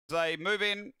They move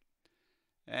in.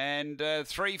 And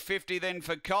 350 then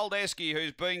for Koldeski,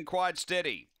 who's been quite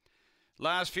steady.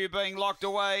 Last few being locked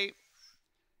away.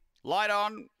 Light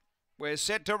on. We're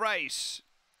set to race.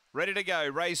 Ready to go.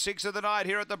 Race 6 of the night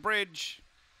here at the bridge.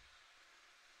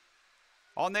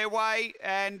 On their way,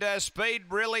 and speed,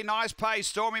 really nice pace.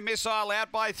 Stormy Missile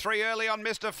out by 3 early on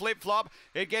Mr. Flip Flop.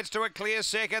 It gets to a clear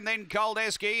second, then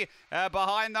Koldeski.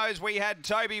 Behind those we had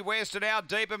Toby West, and out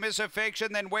deeper Misaffection,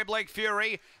 then Webleg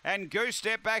Fury, and Goose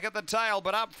Step back at the tail.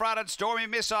 But up front it's Stormy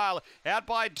Missile, out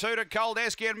by 2 to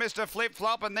Koldeski and Mr. Flip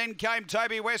Flop, and then came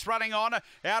Toby West running on.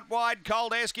 Out wide,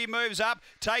 Koldeski moves up,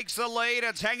 takes the lead.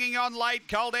 It's hanging on late.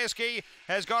 Koldeski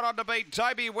has got on to beat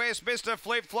Toby West, Mr.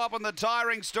 Flip Flop, and the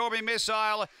tiring Stormy Missile.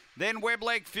 Then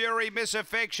Webleg Fury,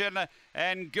 Misaffection,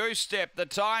 and Goose Step. The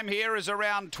time here is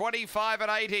around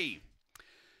 25:80.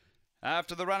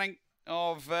 After the running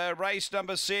of race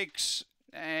number 6,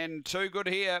 and too good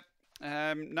here.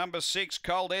 Number 6,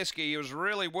 Koldeski, he was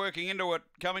really working into it,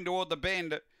 coming toward the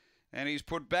bend, and he's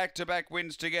put back-to-back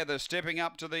wins together, stepping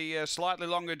up to the slightly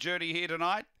longer journey here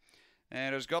tonight,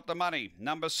 and has got the money.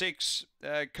 Number 6,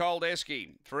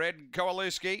 Koldeski. For Ed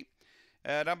Kowalewski.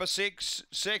 Number 6,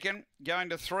 second, going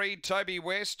to 3, Toby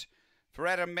West. For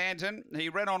Adam Manton, he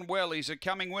ran on well. He's a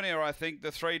coming winner, I think,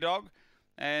 the 3 dog.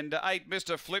 And 8,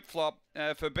 Mr. Flip Flop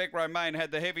for Beck Romaine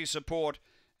had the heavy support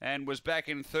and was back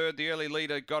in third. The early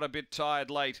leader got a bit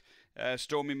tired late,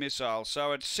 Stormy Missile.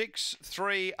 So it's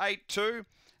 6-3-8-2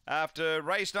 after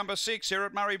race number 6 here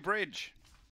at Murray-Bridge.